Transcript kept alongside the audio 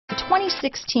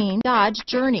2016 Dodge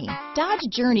Journey. Dodge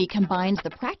Journey combines the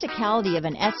practicality of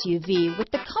an SUV with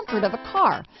the comfort of a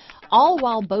car, all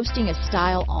while boasting a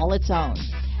style all its own.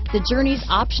 The Journey's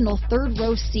optional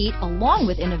third-row seat, along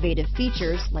with innovative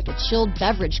features like a chilled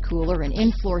beverage cooler and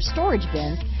in-floor storage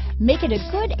bins, make it a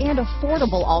good and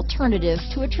affordable alternative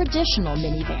to a traditional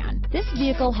minivan. This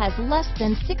vehicle has less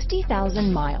than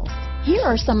 60,000 miles. Here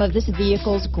are some of this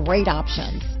vehicle's great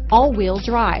options: all-wheel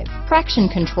drive, traction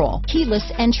control,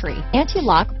 keyless entry,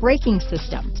 anti-lock braking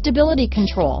system, stability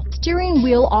control, steering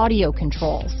wheel audio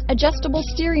controls, adjustable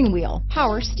steering wheel,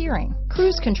 power steering,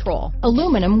 cruise control,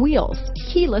 aluminum wheels,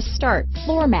 keyless start,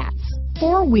 floor mats,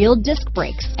 four-wheel disc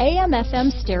brakes, AM/FM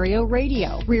stereo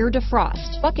radio, rear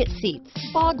defrost, bucket seats,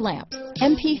 fog lamps,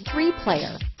 MP3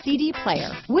 player, CD player.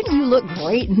 Wouldn't you look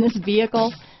great in this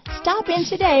vehicle? Stop in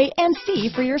today and see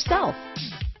for yourself.